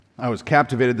I was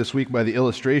captivated this week by the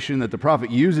illustration that the prophet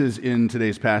uses in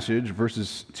today's passage,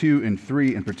 verses 2 and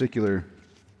 3 in particular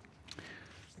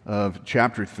of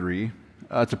chapter 3.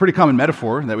 It's a pretty common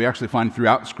metaphor that we actually find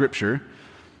throughout Scripture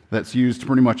that's used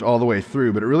pretty much all the way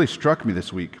through, but it really struck me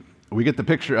this week. We get the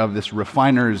picture of this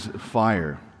refiner's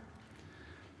fire.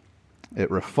 It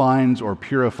refines or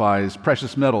purifies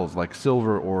precious metals like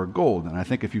silver or gold. And I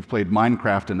think if you've played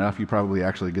Minecraft enough, you probably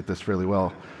actually get this fairly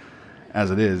well as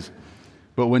it is.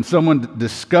 But when someone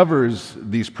discovers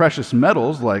these precious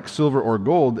metals like silver or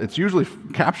gold, it's usually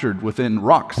captured within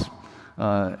rocks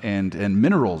and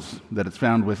minerals that it's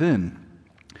found within.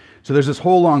 So there's this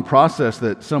whole long process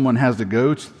that someone has to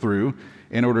go through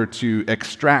in order to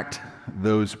extract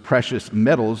those precious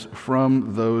metals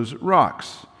from those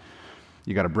rocks.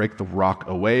 You got to break the rock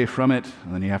away from it,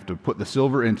 and then you have to put the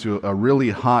silver into a really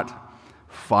hot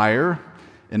fire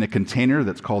in a container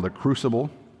that's called a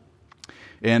crucible.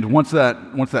 And once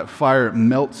that fire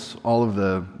melts all of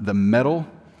the metal,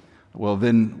 well,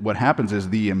 then what happens is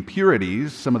the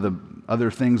impurities, some of the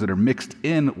other things that are mixed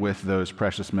in with those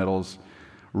precious metals,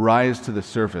 rise to the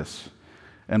surface.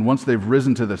 And once they've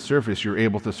risen to the surface, you're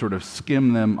able to sort of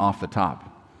skim them off the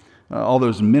top. All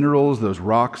those minerals, those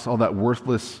rocks, all that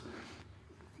worthless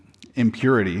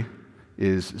impurity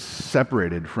is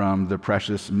separated from the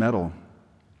precious metal.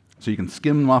 So you can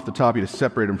skim them off the top, you just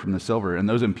separate them from the silver. And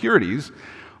those impurities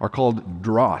are called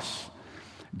dross,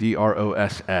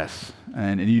 D-R-O-S-S.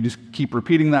 And you just keep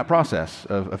repeating that process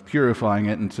of purifying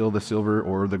it until the silver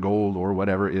or the gold or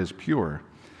whatever is pure.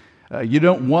 You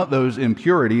don't want those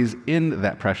impurities in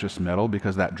that precious metal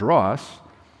because that dross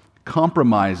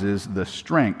compromises the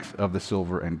strength of the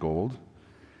silver and gold,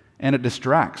 and it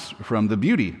distracts from the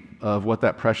beauty of what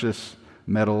that precious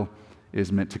metal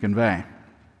is meant to convey.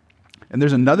 And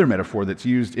there's another metaphor that's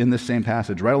used in this same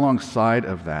passage right alongside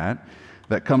of that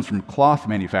comes from cloth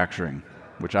manufacturing,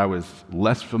 which I was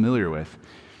less familiar with.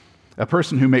 A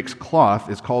person who makes cloth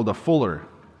is called a fuller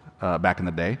back in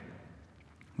the day.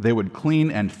 They would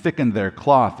clean and thicken their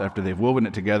cloth after they've woven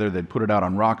it together. They'd put it out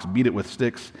on rocks, beat it with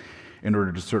sticks in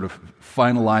order to sort of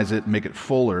finalize it, make it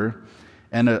fuller.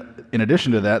 And in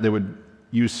addition to that, they would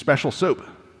use special soap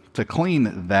to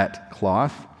clean that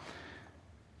cloth.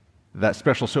 That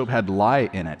special soap had lye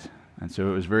in it, and so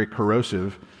it was very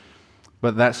corrosive.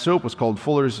 But that soap was called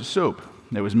fuller's soap.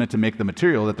 It was meant to make the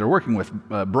material that they're working with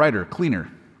brighter, cleaner.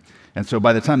 And so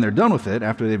by the time they're done with it,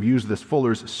 after they've used this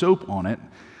fuller's soap on it,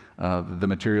 the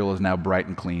material is now bright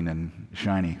and clean and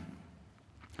shiny.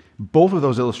 Both of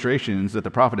those illustrations that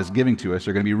the prophet is giving to us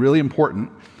are going to be really important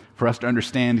for us to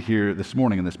understand here this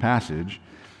morning in this passage.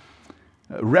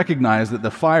 Recognize that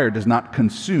the fire does not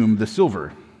consume the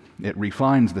silver. It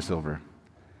refines the silver.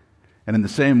 And in the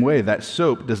same way, that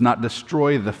soap does not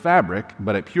destroy the fabric,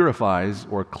 but it purifies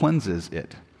or cleanses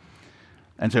it.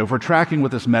 And so if we're tracking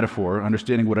with this metaphor,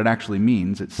 understanding what it actually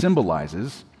means, it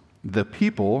symbolizes the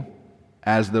people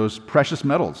as those precious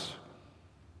metals.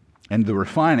 And the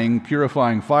refining,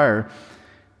 purifying fire,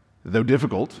 though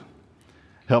difficult,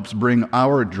 helps bring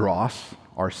our dross,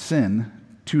 our sin,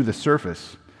 to the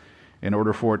surface in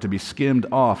order for it to be skimmed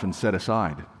off and set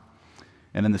aside.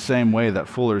 And in the same way that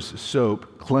fuller's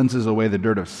soap cleanses away the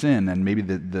dirt of sin and maybe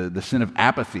the sin of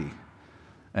apathy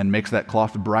and makes that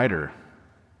cloth brighter,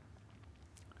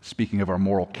 speaking of our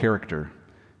moral character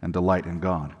and delight in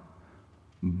God.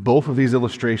 Both of these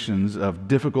illustrations of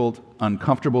difficult,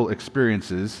 uncomfortable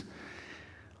experiences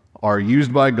are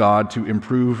used by God to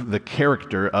improve the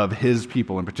character of His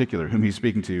people in particular, whom He's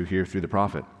speaking to here through the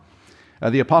prophet.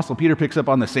 The Apostle Peter picks up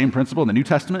on the same principle in the New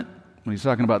Testament when he's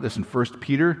talking about this in 1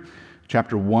 Peter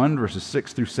chapter 1, verses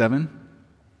 6 through 7.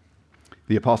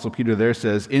 The Apostle Peter there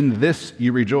says, "In this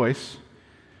you rejoice,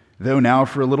 though now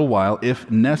for a little while, if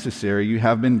necessary, you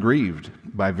have been grieved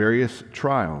by various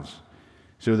trials,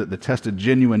 so that the tested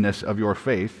genuineness of your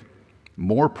faith,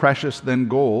 more precious than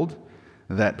gold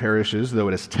that perishes, though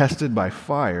it is tested by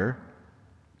fire,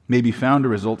 may be found to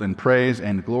result in praise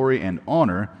and glory and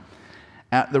honor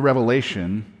at the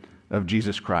revelation of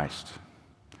Jesus Christ."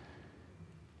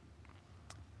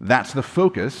 That's the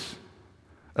focus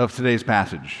of today's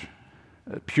passage,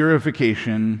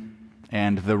 purification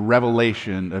and the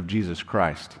revelation of Jesus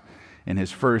Christ in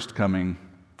His first coming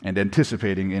and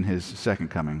anticipating in His second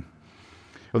coming.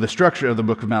 Well, the structure of the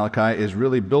book of Malachi is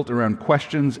really built around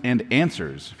questions and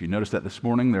answers. If you notice that this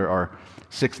morning, there are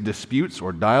 6 disputes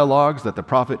or dialogues that the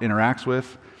prophet interacts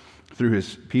with through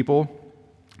his people.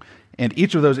 And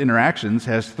each of those interactions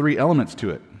has 3 elements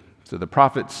to it. So the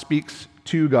prophet speaks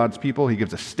to God's people. He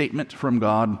gives a statement from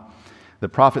God. The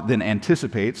prophet then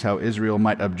anticipates how Israel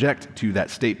might object to that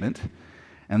statement,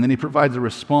 and then he provides a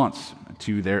response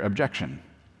to their objection.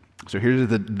 So here's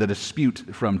the dispute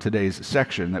from today's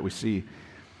section that we see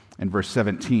in verse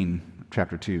 17,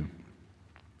 chapter 2.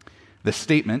 The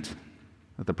statement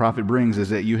that the prophet brings is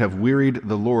that you have wearied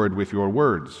the Lord with your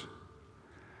words.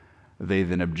 They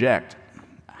then object,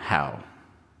 how?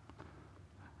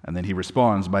 And then he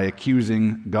responds by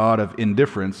accusing God of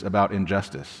indifference about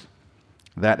injustice.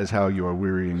 That is how you are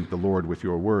wearying the Lord with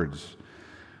your words.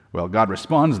 Well, God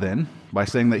responds then by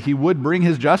saying that he would bring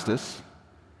his justice,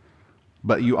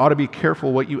 but you ought to be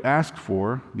careful what you ask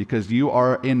for because you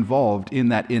are involved in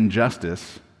that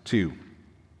injustice too.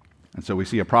 And so we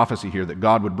see a prophecy here that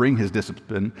God would bring his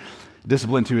discipline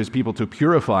to his people to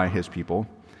purify his people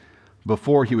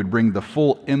before he would bring the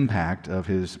full impact of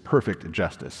his perfect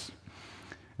justice.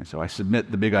 And so I submit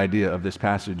the big idea of this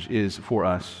passage is for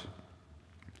us.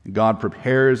 God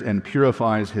prepares and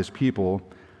purifies his people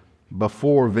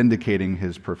before vindicating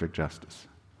his perfect justice.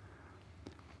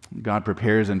 God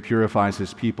prepares and purifies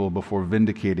his people before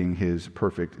vindicating his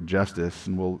perfect justice.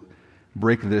 And we'll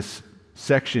break this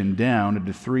section down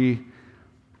into three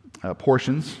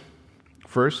portions.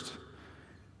 First,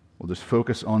 we'll just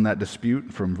focus on that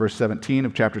dispute from verse 17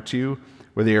 of chapter 2,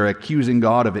 where they are accusing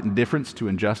God of indifference to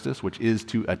injustice, which is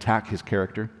to attack his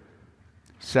character.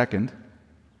 Second,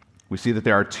 we see that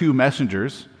there are two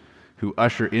messengers who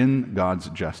usher in God's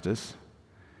justice.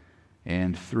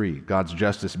 And three, God's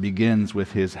justice begins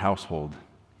with his household.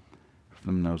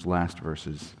 From those last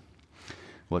verses.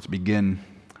 Let's begin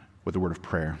with a word of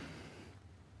prayer.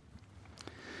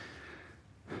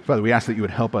 Father, we ask that you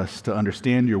would help us to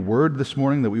understand your word this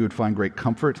morning, that we would find great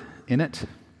comfort in it.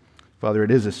 Father, it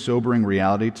is a sobering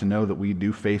reality to know that we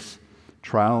do face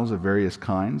trials of various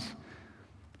kinds,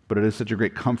 but it is such a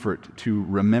great comfort to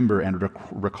remember and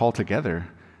recall together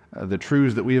the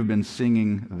truths that we have been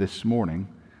singing this morning,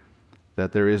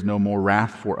 that there is no more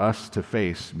wrath for us to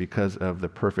face because of the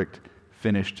perfect,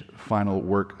 finished, final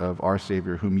work of our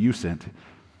Savior, whom you sent,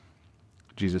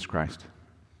 Jesus Christ.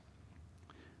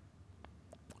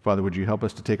 Father, would you help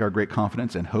us to take our great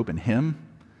confidence and hope in him,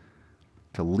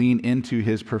 to lean into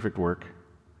his perfect work,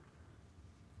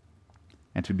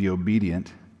 and to be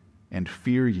obedient and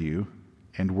fear you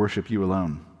and worship you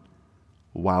alone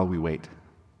while we wait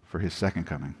for his second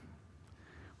coming.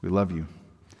 We love you.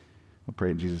 We'll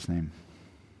pray in Jesus' name.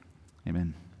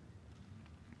 Amen.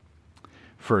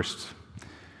 First,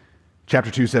 chapter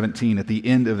 2:17, at the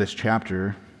end of this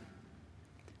chapter,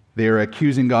 they are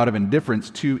accusing God of indifference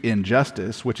to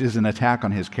injustice, which is an attack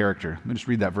on his character. Let me just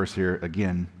read that verse here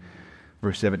again.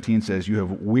 Verse 17 says, you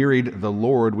have wearied the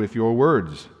Lord with your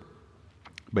words.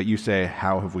 But you say,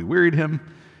 how have we wearied him?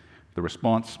 The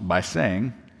response, by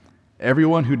saying,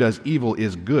 everyone who does evil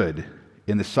is good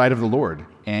in the sight of the Lord,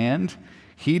 and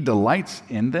he delights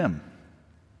in them.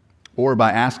 Or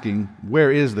by asking,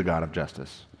 where is the God of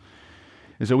justice?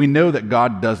 And so we know that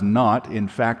God does not, in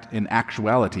fact, in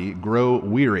actuality, grow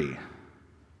weary.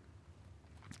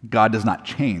 God does not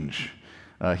change.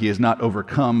 He is not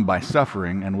overcome by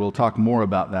suffering, and we'll talk more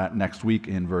about that next week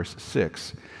in verse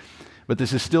 6. But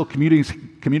this is still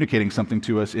communicating something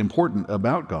to us important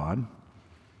about God.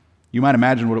 You might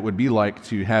imagine what it would be like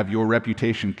to have your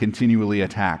reputation continually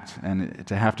attacked and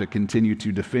to have to continue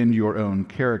to defend your own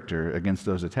character against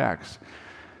those attacks.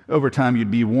 Over time,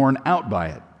 you'd be worn out by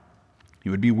it.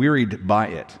 You would be wearied by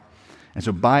it. And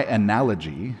so by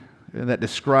analogy, that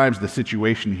describes the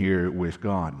situation here with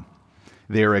God.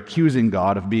 They are accusing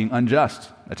God of being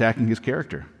unjust, attacking his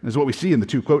character. This is what we see in the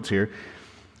two quotes here.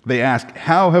 They ask,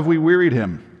 how have we wearied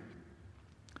him?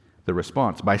 The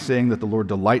response, by saying that the Lord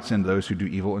delights in those who do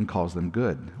evil and calls them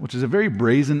good, which is a very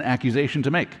brazen accusation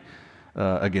to make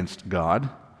against God,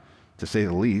 to say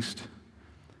the least.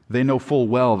 They know full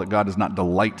well that God does not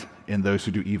delight in those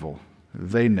who do evil.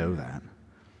 They know that.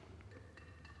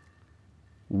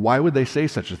 Why would they say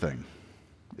such a thing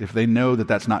if they know that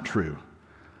that's not true?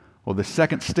 Well, the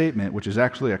second statement, which is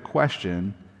actually a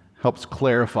question, helps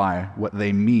clarify what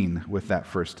they mean with that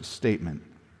first statement.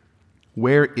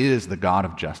 Where is the God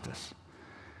of justice?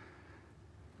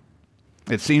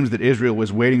 It seems that Israel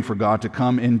was waiting for God to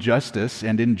come in justice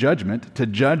and in judgment to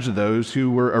judge those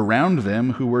who were around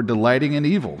them who were delighting in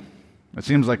evil. It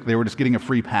seems like they were just getting a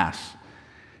free pass.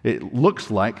 It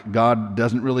looks like God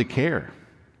doesn't really care.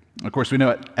 Of course, we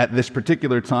know at this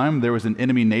particular time there was an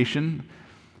enemy nation,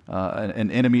 an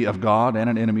enemy of God and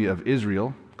an enemy of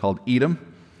Israel called Edom,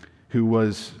 who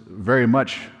was very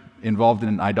much involved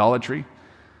in idolatry,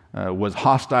 was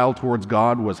hostile towards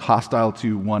God, was hostile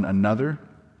to one another,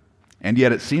 and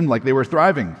yet it seemed like they were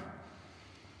thriving.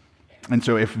 And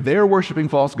so if they're worshiping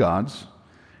false gods,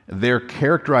 they're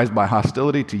characterized by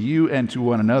hostility to you and to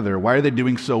one another, why are they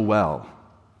doing so well?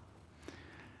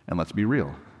 And let's be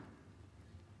real.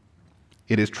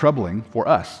 it is troubling for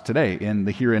us today in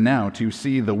the here and now to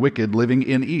see the wicked living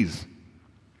in ease.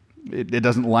 It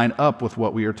doesn't line up with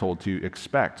what we are told to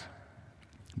expect.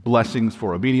 Blessings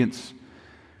for obedience,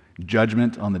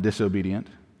 judgment on the disobedient.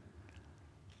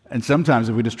 And sometimes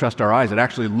if we just trust our eyes, it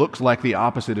actually looks like the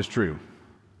opposite is true.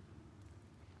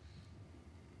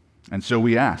 And so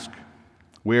we ask,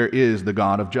 where is the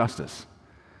God of justice?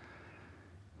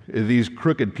 These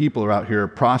crooked people are out here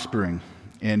prospering,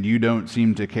 and you don't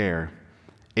seem to care.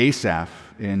 Asaph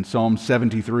in Psalm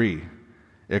 73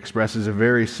 expresses a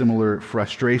very similar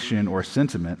frustration or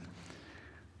sentiment.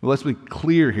 But let's be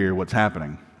clear here what's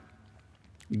happening.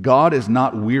 God is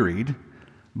not wearied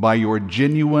by your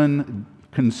genuine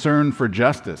concern for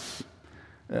justice,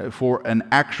 for an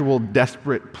actual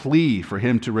desperate plea for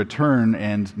him to return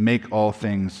and make all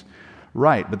things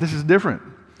right. But this is different.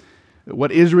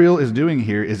 What Israel is doing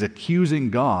here is accusing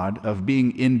God of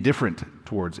being indifferent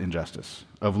towards injustice,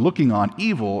 of looking on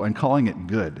evil and calling it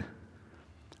good,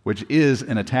 which is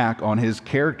an attack on his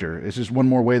character. It's just one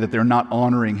more way that they're not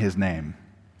honoring his name.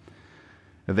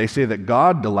 They say that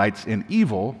God delights in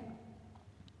evil,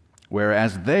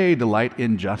 whereas they delight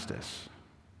in justice.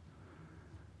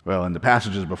 Well, in the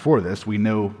passages before this, we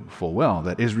know full well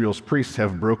that Israel's priests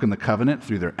have broken the covenant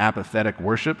through their apathetic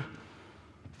worship,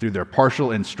 through their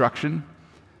partial instruction.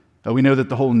 We know that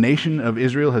the whole nation of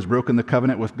Israel has broken the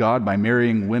covenant with God by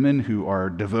marrying women who are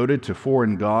devoted to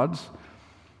foreign gods.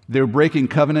 They're breaking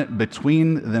covenant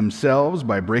between themselves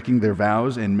by breaking their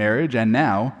vows in marriage, and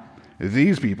now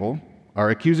these people are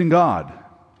accusing God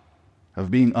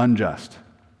of being unjust.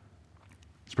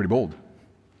 It's pretty bold.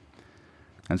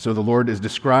 And so the Lord is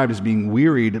described as being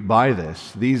wearied by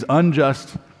this. These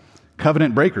unjust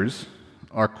covenant breakers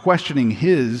are questioning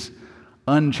his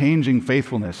unchanging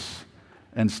faithfulness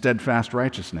and steadfast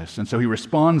righteousness. And so he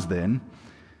responds then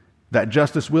that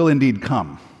justice will indeed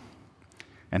come.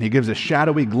 And he gives a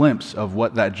shadowy glimpse of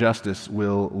what that justice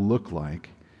will look like.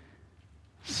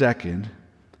 Second,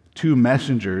 two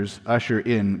messengers usher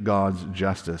in God's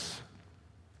justice.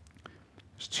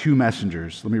 There's two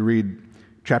messengers. Let me read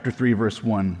chapter 3, verse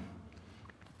 1.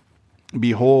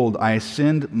 Behold, I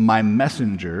send my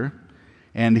messenger,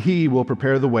 and he will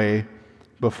prepare the way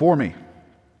before me.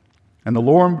 And the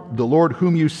Lord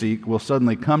whom you seek will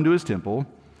suddenly come to his temple,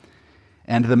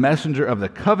 and the messenger of the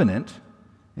covenant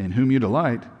in whom you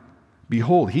delight,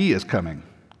 behold, he is coming,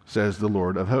 says the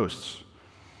Lord of hosts.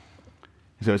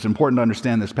 So it's important to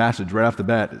understand this passage right off the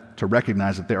bat to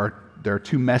recognize that there are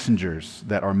two messengers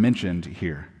that are mentioned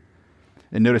here.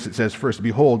 And notice it says first,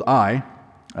 behold, I,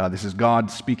 this is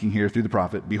God speaking here through the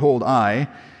prophet, behold, I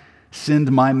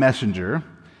send my messenger,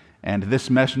 and this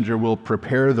messenger will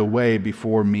prepare the way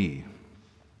before me.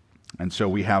 And so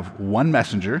we have one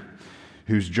messenger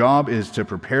whose job is to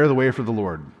prepare the way for the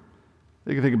Lord.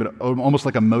 You can think of it almost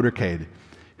like a motorcade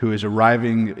who is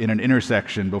arriving in an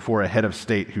intersection before a head of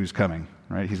state who's coming.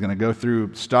 Right? He's going to go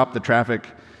through, stop the traffic,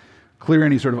 clear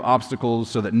any sort of obstacles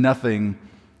so that nothing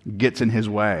gets in his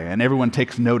way, and everyone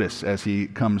takes notice as he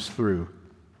comes through.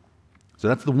 So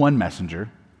that's the one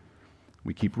messenger.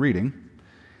 We keep reading.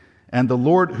 And the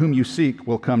Lord whom you seek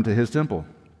will come to his temple.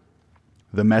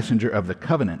 The messenger of the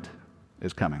covenant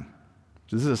is coming.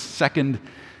 So this is a second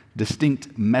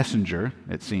distinct messenger,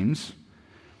 it seems.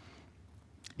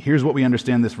 Here's what we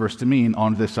understand this verse to mean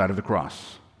on this side of the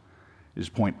cross. Is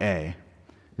point A.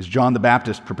 Is John the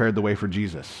Baptist prepared the way for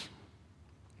Jesus?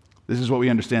 This is what we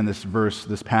understand this verse,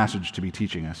 this passage to be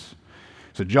teaching us.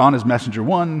 So John is messenger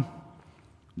 1,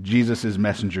 Jesus is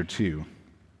messenger 2.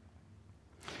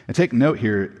 And take note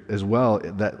here as well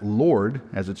that Lord,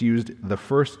 as it's used the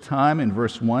first time in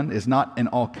verse 1, is not in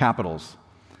all capitals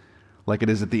like it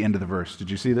is at the end of the verse. Did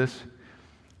you see this?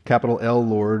 Capital L,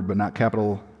 Lord, but not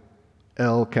capital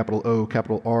L, capital O,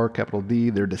 capital R, capital D.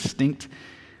 They're distinct.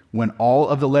 When all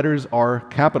of the letters are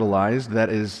capitalized, that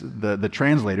is the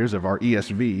translators of our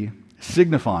ESV,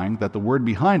 signifying that the word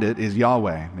behind it is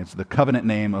Yahweh. It's the covenant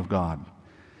name of God.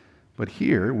 But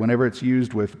here, whenever it's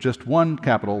used with just one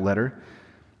capital letter,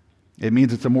 it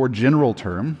means it's a more general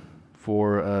term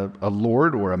for a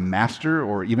lord or a master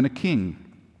or even a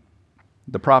king.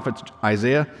 The prophets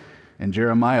Isaiah and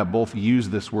Jeremiah both use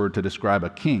this word to describe a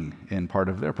king in part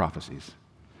of their prophecies.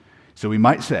 So we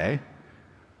might say,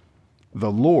 the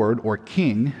Lord or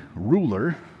king,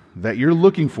 ruler, that you're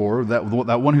looking for, that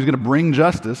one who's going to bring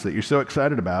justice, that you're so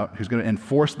excited about, who's going to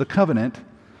enforce the covenant,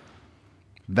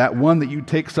 that one that you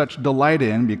take such delight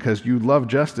in because you love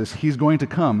justice, he's going to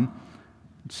come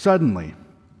suddenly.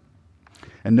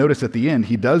 And notice at the end,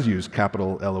 he does use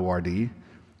capital L-O-R-D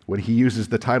when he uses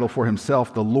the title for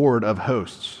himself, the Lord of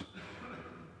hosts.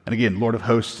 And again, Lord of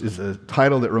Hosts is a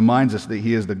title that reminds us that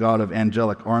he is the God of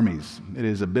angelic armies. It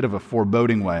is a bit of a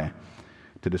foreboding way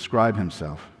to describe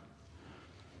himself.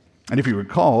 And if you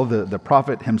recall, the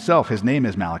prophet himself, his name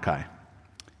is Malachi,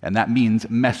 and that means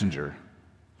messenger.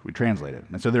 We translate it.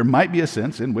 And so there might be a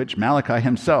sense in which Malachi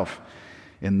himself,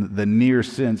 in the near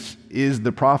sense, is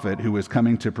the prophet who is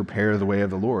coming to prepare the way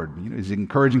of the Lord. He's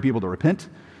encouraging people to repent,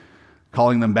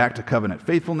 calling them back to covenant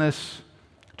faithfulness,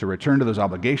 to return to those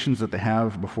obligations that they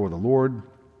have before the Lord.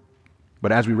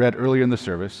 But as we read earlier in the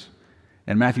service,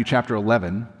 in Matthew chapter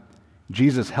 11,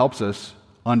 Jesus helps us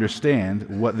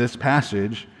understand what this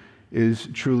passage is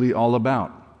truly all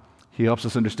about. He helps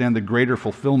us understand the greater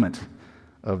fulfillment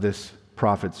of this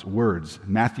prophet's words.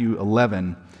 Matthew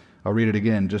 11, I'll read it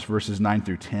again, just verses 9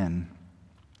 through 10.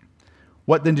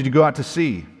 What then did you go out to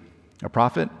see? A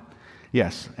prophet?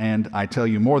 Yes, and I tell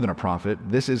you more than a prophet.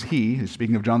 This is he, he's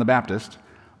speaking of John the Baptist,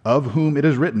 of whom it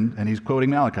is written, and he's quoting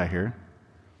Malachi here,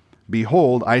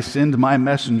 "Behold, I send my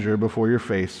messenger before your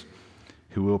face,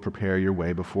 who will prepare your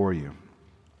way before you."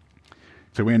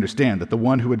 So we understand that the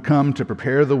one who would come to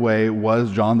prepare the way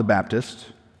was John the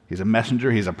Baptist. He's a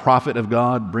messenger, he's a prophet of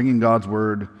God, bringing God's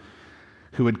word,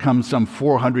 who had come some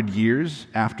 400 years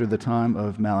after the time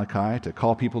of Malachi to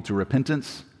call people to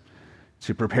repentance,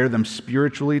 to prepare them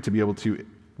spiritually to be able to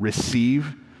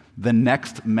receive the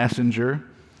next messenger,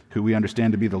 who we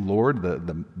understand to be the Lord,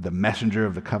 the messenger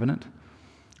of the covenant.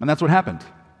 And that's what happened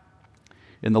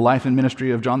in the life and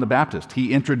ministry of John the Baptist.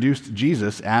 He introduced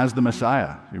Jesus as the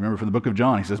Messiah. You remember from the book of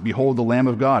John, he says, "Behold the Lamb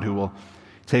of God who will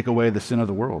take away the sin of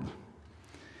the world."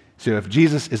 So if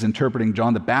Jesus is interpreting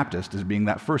John the Baptist as being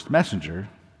that first messenger,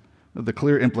 the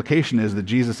clear implication is that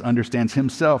Jesus understands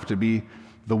himself to be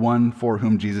the one for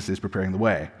whom Jesus is preparing the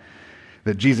way,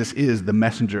 that Jesus is the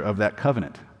messenger of that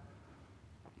covenant.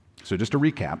 So just to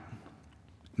recap,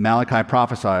 Malachi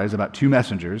prophesies about two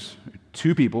messengers,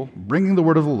 two people bringing the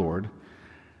word of the Lord,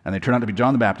 and they turn out to be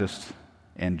John the Baptist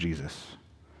and Jesus.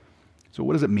 So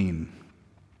what does it mean?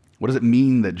 What does it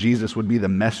mean that Jesus would be the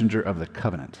messenger of the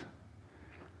covenant?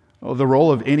 Well, the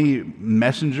role of any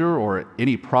messenger or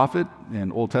any prophet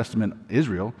in Old Testament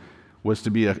Israel was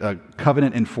to be a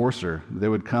covenant enforcer. They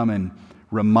would come and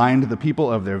remind the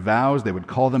people of their vows. They would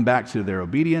call them back to their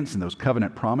obedience and those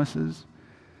covenant promises.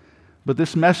 But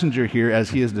this messenger here,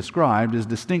 as he is described, is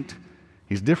distinct.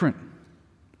 He's different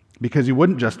because he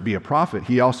wouldn't just be a prophet.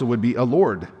 He also would be a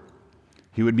Lord.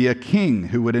 He would be a king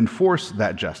who would enforce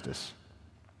that justice.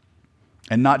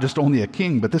 And not just only a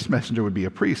king, but this messenger would be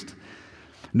a priest.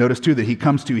 Notice, too, that he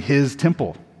comes to his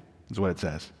temple, is what it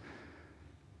says.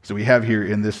 So we have here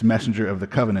in this messenger of the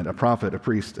covenant a prophet, a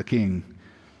priest, a king.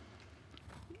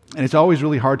 And it's always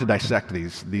really hard to dissect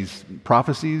these. These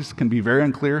prophecies can be very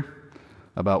unclear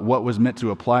about what was meant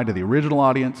to apply to the original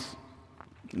audience,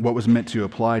 what was meant to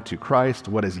apply to Christ,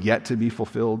 what is yet to be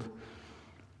fulfilled.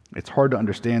 It's hard to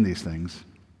understand these things.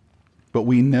 But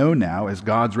we know now, as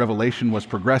God's revelation was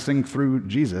progressing through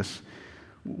Jesus,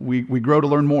 we grow to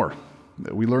learn more.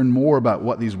 We learn more about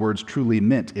what these words truly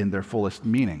meant in their fullest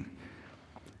meaning.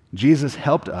 Jesus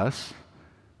helped us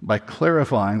by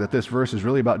clarifying that this verse is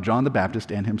really about John the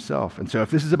Baptist and himself. And so if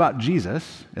this is about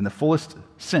Jesus in the fullest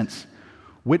sense,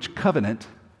 which covenant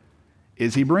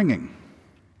is he bringing?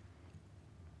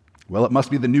 Well, it must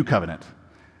be the new covenant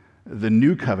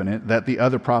that the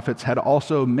other prophets had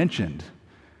also mentioned.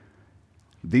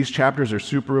 These chapters are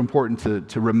super important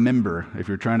to remember if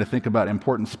you're trying to think about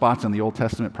important spots in the Old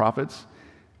Testament prophets.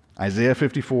 Isaiah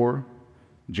 54,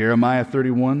 Jeremiah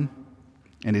 31,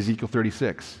 and Ezekiel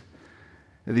 36.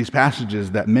 These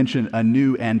passages that mention a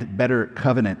new and better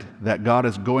covenant that God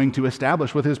is going to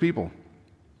establish with his people.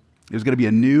 There's going to be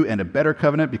a new and a better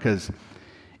covenant because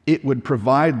it would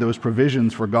provide those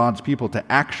provisions for God's people to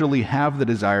actually have the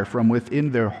desire from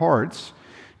within their hearts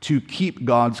to keep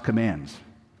God's commands.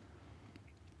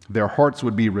 Their hearts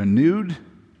would be renewed,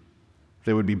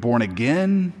 they would be born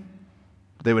again,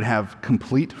 they would have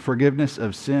complete forgiveness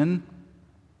of sin,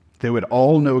 they would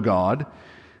all know God,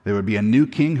 there would be a new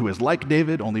king who is like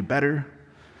David, only better,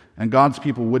 and God's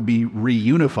people would be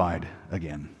reunified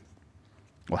again.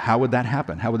 Well, how would that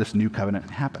happen? How would this new covenant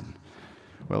happen?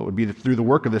 Well, it would be through the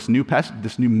work of this new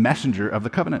messenger of the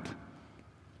covenant.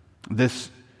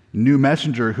 This new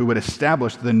messenger who would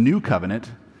establish the new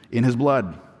covenant in his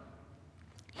blood.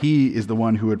 He is the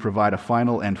one who would provide a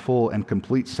final and full and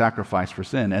complete sacrifice for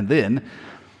sin, and then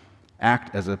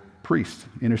act as a priest,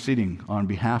 interceding on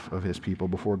behalf of his people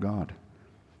before God.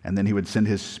 And then he would send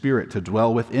his Spirit to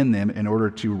dwell within them in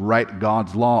order to write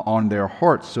God's law on their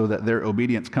hearts so that their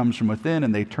obedience comes from within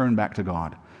and they turn back to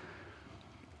God.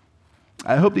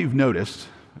 I hope that you've noticed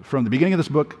from the beginning of this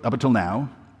book up until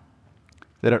now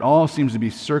that it all seems to be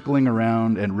circling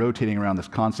around and rotating around this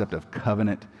concept of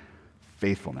covenant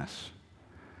faithfulness.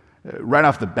 Right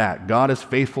off the bat, God is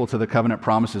faithful to the covenant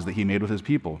promises that he made with his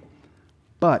people,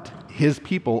 but his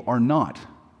people are not.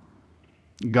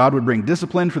 God would bring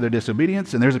discipline for their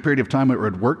disobedience, and there's a period of time where it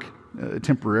would work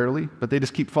temporarily, but they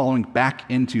just keep falling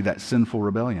back into that sinful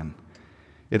rebellion.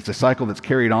 It's a cycle that's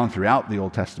carried on throughout the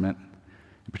Old Testament,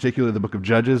 particularly the book of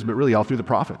Judges, but really all through the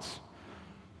prophets.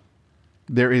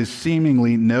 There is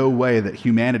seemingly no way that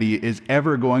humanity is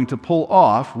ever going to pull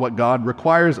off what God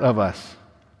requires of us.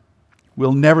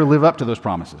 We'll never live up to those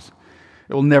promises.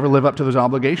 It will never live up to those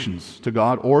obligations to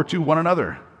God or to one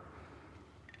another,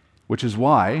 which is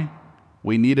why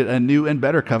we needed a new and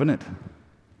better covenant,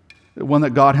 one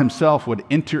that God himself would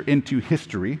enter into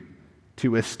history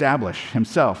to establish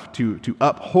himself, to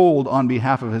uphold on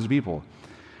behalf of his people.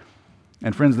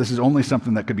 And friends, this is only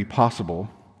something that could be possible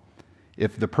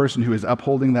if the person who is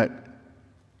upholding that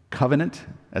covenant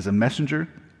as a messenger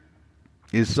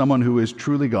is someone who is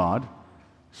truly God,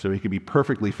 so he could be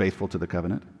perfectly faithful to the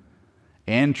covenant,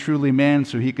 and truly man,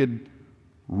 so he could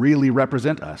really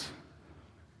represent us.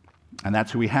 And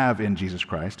that's who we have in Jesus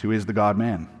Christ, who is the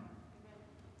God-man.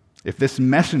 If this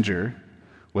messenger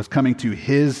was coming to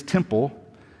his temple,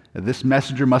 this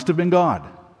messenger must have been God.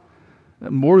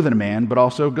 More than a man, but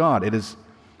also God. It is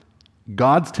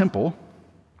God's temple,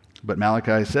 but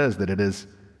Malachi says that it is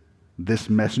this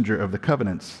messenger of the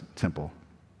covenant's temple.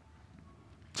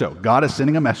 So, God is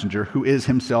sending a messenger who is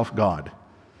himself God.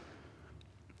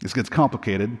 This gets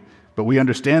complicated, but we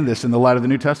understand this in the light of the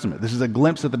New Testament. This is a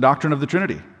glimpse at the doctrine of the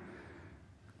Trinity.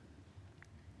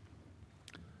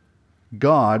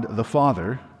 God the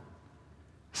Father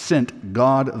sent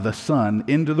God the Son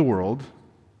into the world,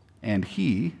 and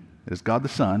he, as God the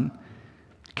Son,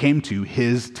 came to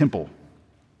his temple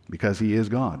because he is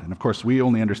God. And of course, we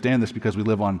only understand this because we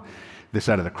live on this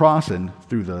side of the cross and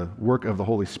through the work of the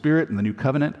Holy Spirit and the new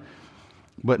covenant.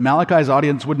 But Malachi's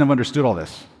audience wouldn't have understood all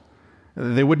this.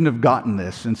 They wouldn't have gotten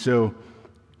this. And so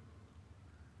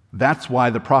that's why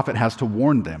the prophet has to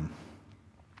warn them.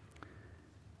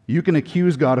 You can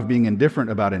accuse God of being indifferent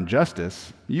about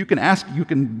injustice. You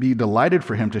can be delighted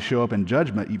for him to show up in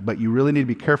judgment, but you really need to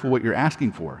be careful what you're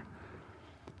asking for.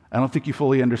 I don't think you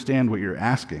fully understand what you're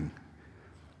asking.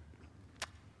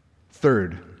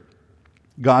 Third,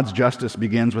 God's justice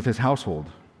begins with his household.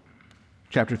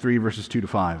 Chapter 3, verses 2 to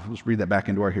 5. Let's read that back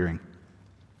into our hearing.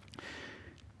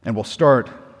 And we'll start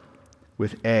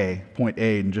with point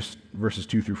A, in just verses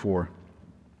 2 through 4,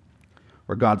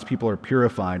 where God's people are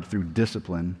purified through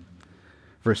discipline.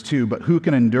 Verse 2, but who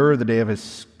can endure the day of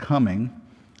his coming,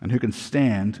 and who can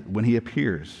stand when he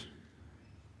appears?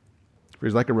 For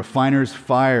he's like a refiner's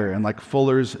fire and like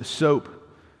fuller's soap.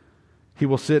 He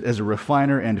will sit as a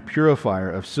refiner and purifier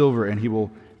of silver, and he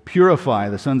will purify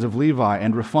the sons of Levi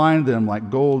and refine them like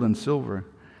gold and silver.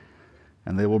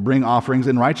 And they will bring offerings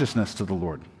in righteousness to the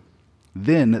Lord.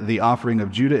 Then the offering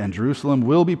of Judah and Jerusalem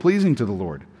will be pleasing to the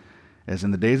Lord, as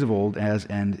in the days of old, as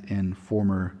and in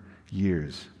former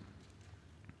years.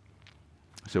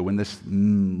 So when this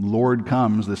Lord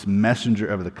comes, this messenger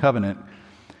of the covenant,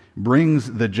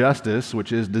 brings the justice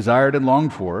which is desired and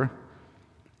longed for,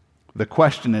 the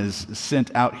question is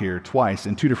sent out here twice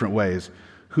in two different ways.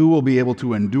 Who will be able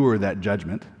to endure that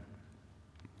judgment?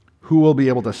 Who will be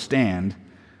able to stand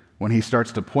when he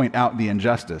starts to point out the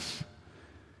injustice?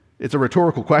 It's a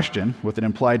rhetorical question with an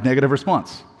implied negative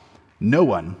response. No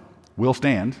one will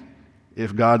stand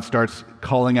if God starts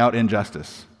calling out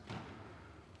injustice.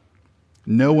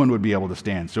 No one would be able to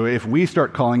stand. So if we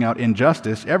start calling out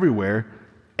injustice everywhere,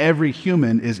 every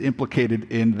human is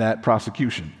implicated in that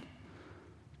prosecution.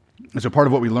 And so part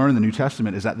of what we learn in the New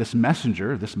Testament is that this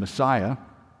messenger, this Messiah,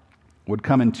 would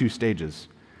come in two stages.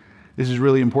 This is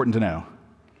really important to know,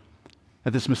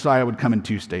 that this Messiah would come in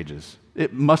two stages.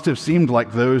 It must have seemed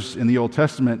like those in the Old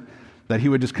Testament that he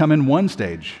would just come in one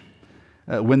stage.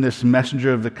 When this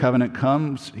messenger of the covenant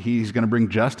comes, he's going to bring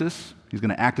justice. He's going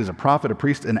to act as a prophet, a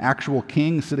priest, an actual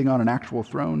king sitting on an actual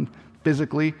throne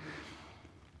physically.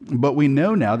 But we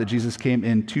know now that Jesus came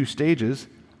in two stages.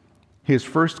 His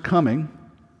first coming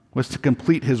was to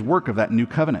complete his work of that new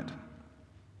covenant,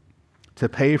 to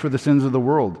pay for the sins of the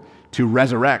world, to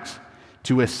resurrect,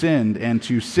 to ascend, and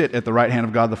to sit at the right hand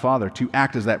of God the Father, to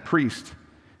act as that priest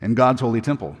in God's holy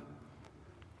temple.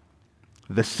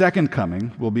 The second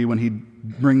coming will be when he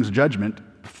brings judgment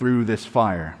through this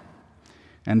fire.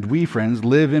 And we, friends,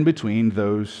 live in between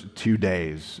those 2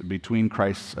 days, between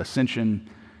Christ's ascension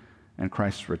and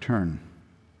Christ's return.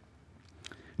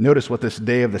 Notice what this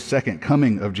day of the second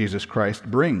coming of Jesus Christ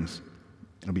brings.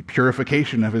 It'll be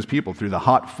purification of his people through the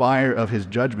hot fire of his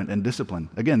judgment and discipline.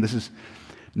 Again, this is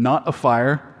not a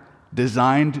fire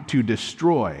designed to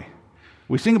destroy.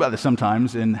 We sing about this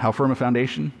sometimes in How Firm a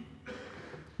Foundation.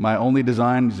 My only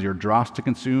design is your dross to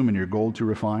consume and your gold to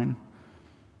refine.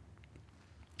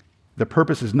 The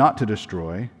purpose is not to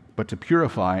destroy, but to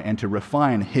purify and to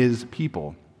refine his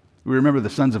people. We remember the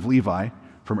sons of Levi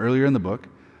from earlier in the book.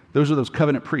 Those are those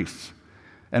covenant priests.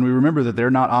 And we remember that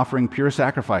they're not offering pure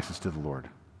sacrifices to the Lord.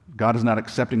 God is not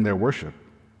accepting their worship.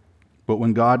 But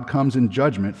when God comes in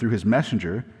judgment through his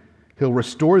messenger, he'll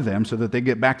restore them so that they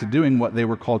get back to doing what they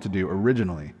were called to do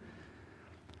originally.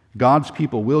 God's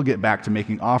people will get back to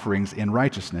making offerings in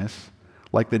righteousness,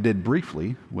 like they did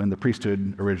briefly when the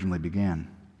priesthood originally began.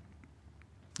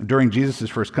 During Jesus'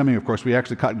 first coming, of course, we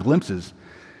actually caught glimpses,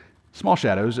 small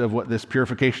shadows, of what this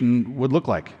purification would look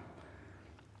like.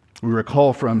 We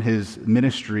recall from his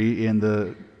ministry in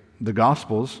the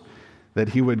Gospels that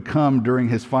he would come during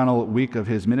his final week of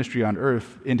his ministry on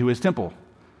earth into his temple.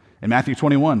 In Matthew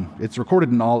 21, it's recorded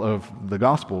in all of the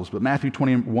Gospels, but Matthew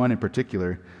 21 in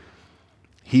particular,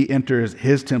 he enters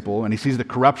his temple and he sees the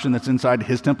corruption that's inside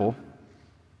his temple,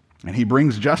 and he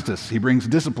brings justice, he brings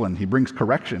discipline, he brings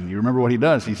correction. You remember what he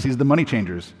does? He sees the money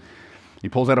changers. He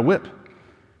pulls out a whip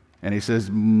and he says,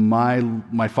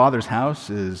 my Father's house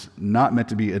is not meant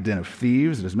to be a den of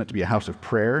thieves, it is meant to be a house of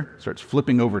prayer. Starts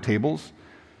flipping over tables.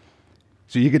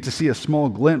 So you get to see a small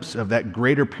glimpse of that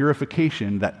greater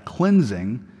purification, that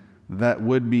cleansing that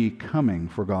would be coming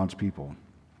for God's people.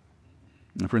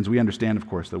 And friends, we understand, of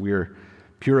course, that we are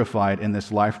purified in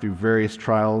this life through various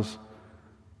trials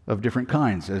of different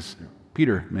kinds, as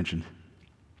Peter mentioned.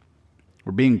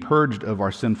 We're being purged of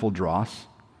our sinful dross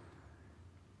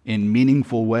in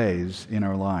meaningful ways in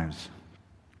our lives.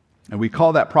 And we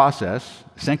call that process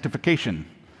sanctification,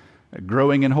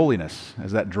 growing in holiness,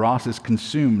 as that dross is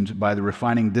consumed by the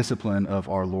refining discipline of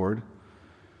our Lord.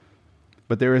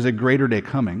 But there is a greater day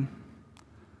coming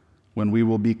when we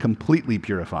will be completely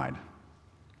purified.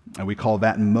 And we call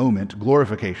that moment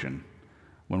glorification,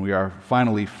 when we are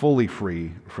finally fully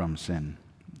free from sin.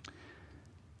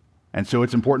 And so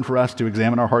it's important for us to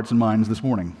examine our hearts and minds this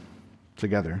morning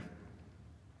together.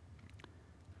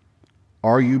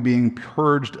 Are you being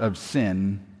purged of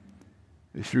sin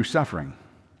through suffering?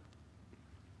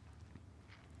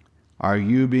 Are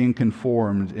you being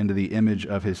conformed into the image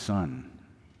of his Son?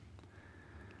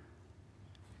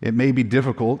 It may be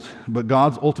difficult, but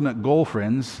God's ultimate goal,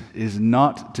 friends, is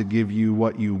not to give you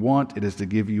what you want, it is to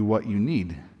give you what you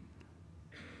need.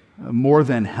 More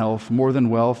than health, more than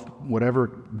wealth,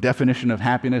 whatever definition of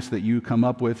happiness that you come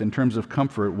up with in terms of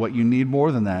comfort, what you need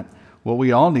more than that, what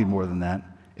we all need more than that,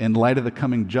 in light of the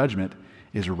coming judgment,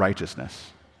 is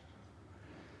righteousness.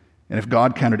 And if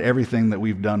God counted everything that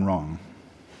we've done wrong,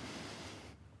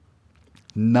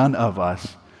 none of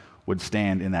us would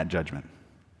stand in that judgment.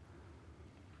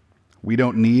 We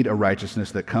don't need a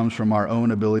righteousness that comes from our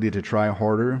own ability to try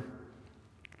harder.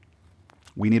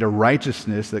 We need a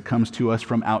righteousness that comes to us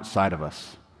from outside of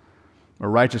us, a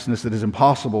righteousness that is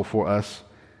impossible for us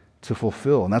to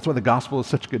fulfill. And that's why the gospel is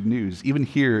such good news. Even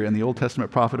here in the Old Testament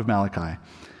prophet of Malachi,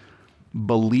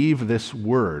 believe this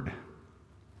word.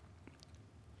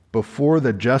 Before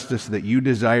the justice that you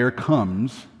desire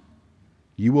comes,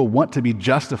 you will want to be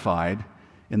justified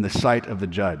in the sight of the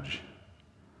judge.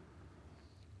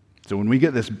 So when we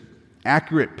get this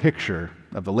accurate picture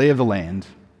of the lay of the land,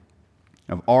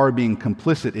 of our being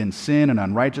complicit in sin and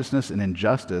unrighteousness and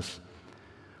injustice,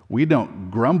 we don't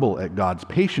grumble at God's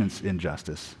patience in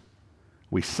justice.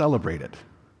 We celebrate it.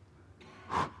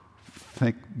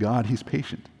 Thank God he's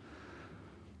patient.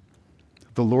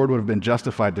 The Lord would have been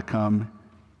justified to come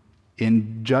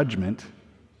in judgment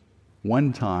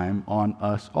one time on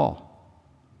us all.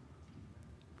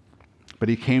 But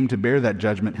he came to bear that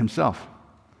judgment himself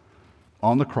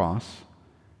on the cross,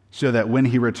 so that when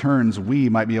he returns, we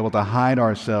might be able to hide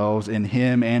ourselves in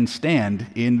him and stand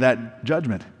in that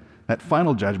judgment, that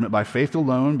final judgment, by faith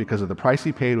alone, because of the price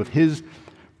he paid with his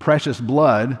precious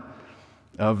blood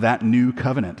of that new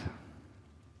covenant.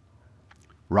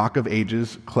 Rock of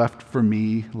ages, cleft for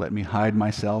me, let me hide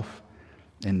myself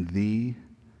in thee.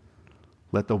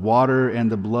 Let the water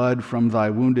and the blood from thy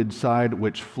wounded side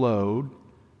which flowed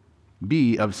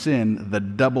be of sin the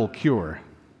double cure.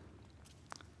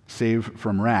 Save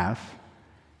from wrath,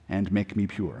 and make me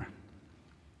pure.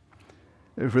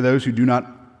 For those who do not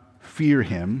fear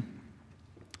him,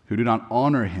 who do not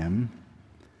honor him,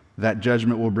 that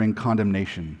judgment will bring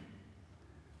condemnation.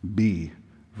 B,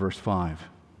 verse 5.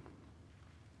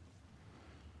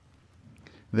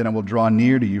 Then I will draw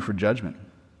near to you for judgment.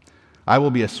 I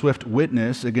will be a swift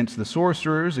witness against the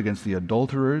sorcerers, against the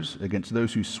adulterers, against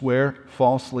those who swear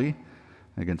falsely,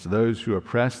 against those who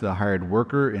oppress the hired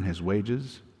worker in his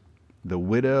wages, the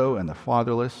widow and the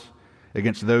fatherless,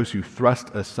 against those who thrust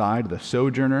aside the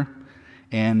sojourner,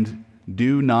 and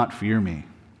do not fear me,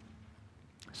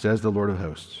 says the Lord of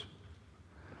hosts.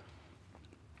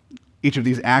 Each of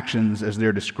these actions, as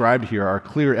they're described here, are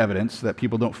clear evidence that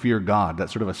people don't fear God.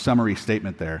 That's sort of a summary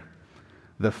statement there.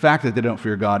 The fact that they don't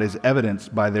fear God is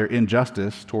evidenced by their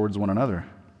injustice towards one another.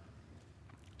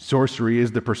 Sorcery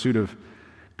is the pursuit of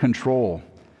control,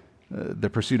 the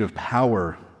pursuit of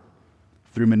power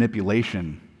through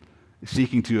manipulation,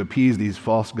 seeking to appease these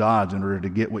false gods in order to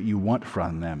get what you want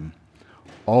from them.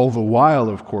 All the while,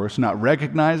 of course, not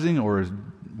recognizing or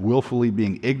willfully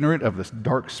being ignorant of the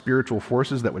dark spiritual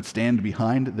forces that would stand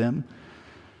behind them.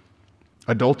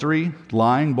 Adultery,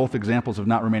 lying, both examples of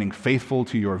not remaining faithful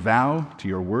to your vow, to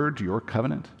your word, to your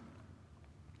covenant.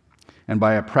 And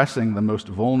by oppressing the most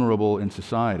vulnerable in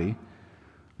society,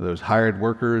 those hired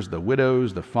workers, the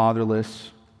widows, the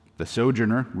fatherless, the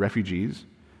sojourner, refugees,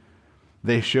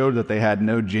 they showed that they had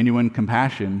no genuine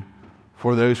compassion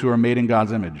for those who are made in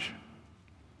God's image.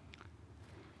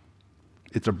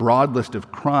 It's a broad list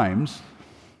of crimes.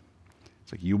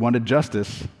 It's like, you wanted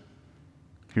justice,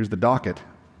 here's the docket.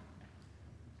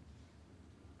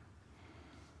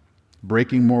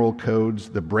 Breaking moral codes,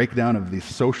 the breakdown of the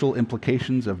social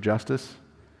implications of justice,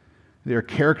 they are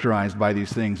characterized by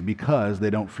these things because they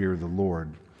don't fear the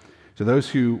Lord. So those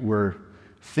who were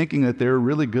thinking that they're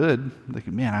really good, like,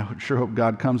 man, I sure hope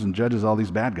God comes and judges all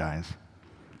these bad guys,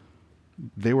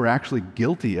 they were actually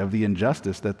guilty of the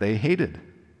injustice that they hated.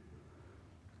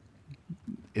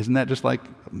 Isn't that just like,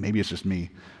 maybe it's just me.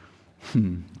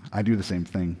 I do the same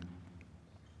thing.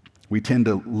 We tend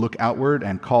to look outward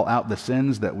and call out the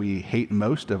sins that we hate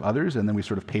most of others, and then we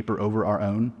sort of paper over our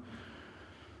own.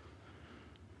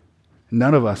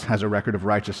 None of us has a record of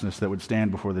righteousness that would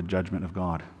stand before the judgment of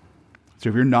God. So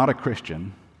if you're not a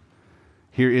Christian,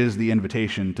 here is the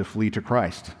invitation to flee to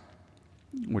Christ,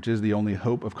 which is the only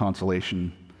hope of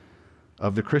consolation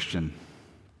of the Christian.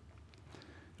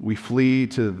 We flee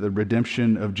to the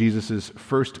redemption of Jesus'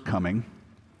 first coming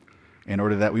in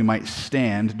order that we might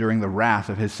stand during the wrath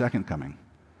of his second coming.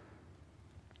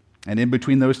 And in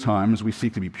between those times, we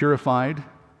seek to be purified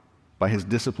by his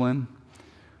discipline.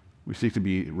 We seek to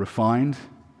be refined.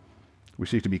 We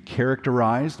seek to be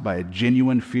characterized by a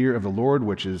genuine fear of the Lord,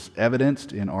 which is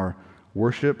evidenced in our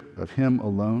worship of him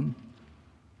alone,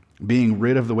 being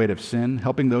rid of the weight of sin,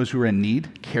 helping those who are in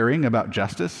need, caring about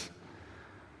justice,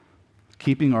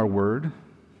 keeping our word,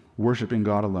 worshiping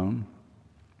God alone.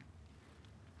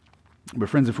 But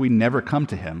friends, if we never come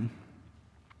to him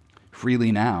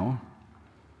freely now,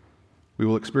 we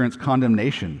will experience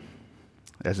condemnation,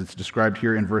 as it's described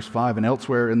here in verse 5 and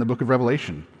elsewhere in the book of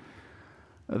Revelation.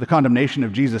 The condemnation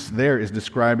of Jesus there is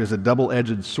described as a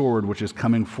double-edged sword which is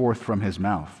coming forth from his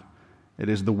mouth. It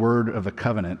is the word of the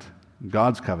covenant,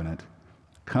 God's covenant,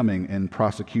 coming in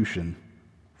prosecution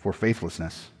for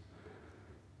faithlessness.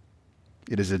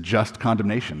 It is a just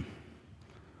condemnation.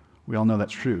 We all know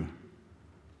that's true.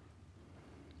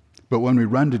 But when we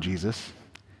run to Jesus,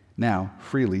 now,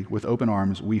 freely, with open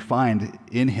arms, we find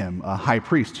in him a high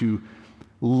priest who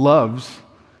loves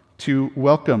to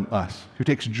welcome us, who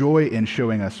takes joy in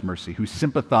showing us mercy, who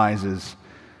sympathizes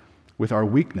with our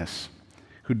weakness,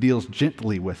 who deals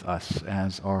gently with us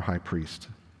as our high priest.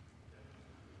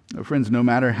 Friends, no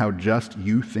matter how just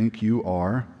you think you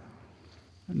are,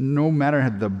 no matter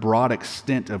the broad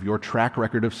extent of your track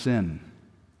record of sin,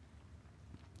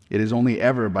 it is only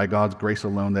ever by God's grace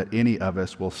alone that any of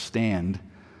us will stand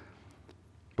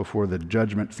before the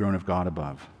judgment throne of God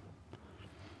above.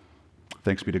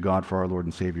 Thanks be to God for our Lord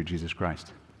and Savior, Jesus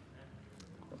Christ.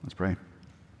 Let's pray.